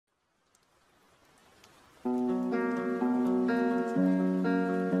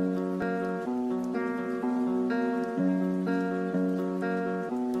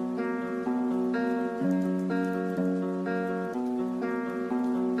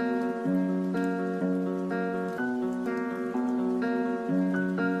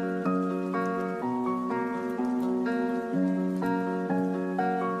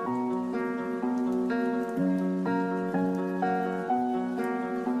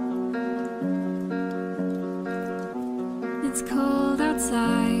cold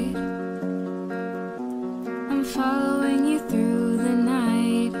outside. I'm following you through the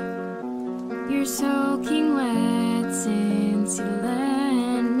night. You're soaking wet since you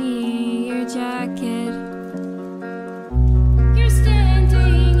lent me your jacket. You're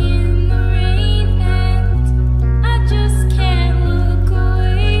standing in the rain and I just can't look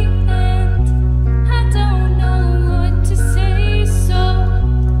away, and I don't know what to say, so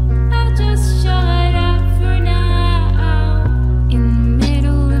I'll just shut up for now. In the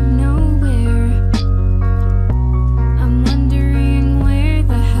middle of nowhere, I'm wondering where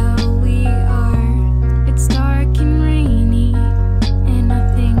the hell we are. It's dark and rainy, and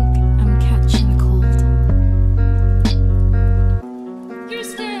I think I'm catching a cold. You're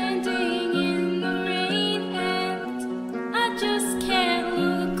standing in the rain and I just can't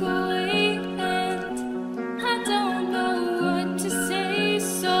look away, and I don't know what to say,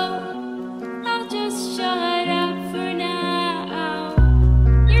 so I'll just shut up for now.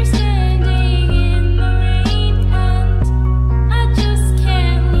 You're standing in the rain and I just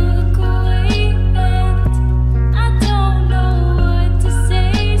can't look away, and I don't know what to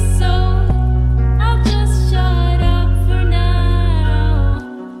say, so I'll just shut up for now.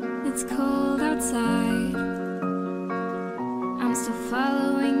 It's cold outside. I'm still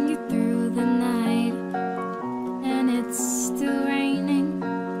following you through the night, and it's still raining,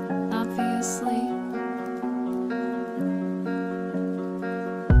 obviously.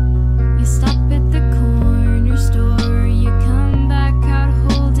 You stop at the corner store, you come back out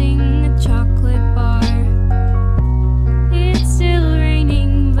holding a chocolate bar. It's still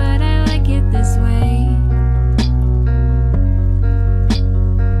raining, but I like it this way.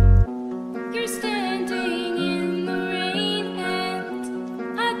 You're standing in the rain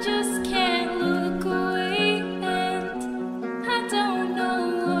and I just can't look away, and I don't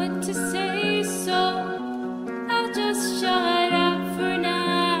know what to say, so I'll just shut up for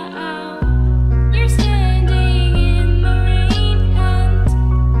now. You're standing in the rain and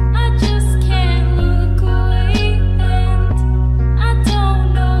I just can't look away, and I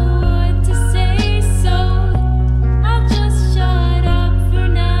don't know what to say, so I'll just shut up for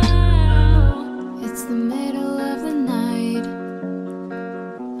now. It's the middle of the night.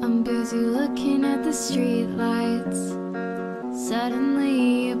 I'm busy looking at the street lights.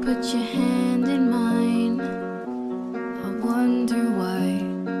 Suddenly you put your hand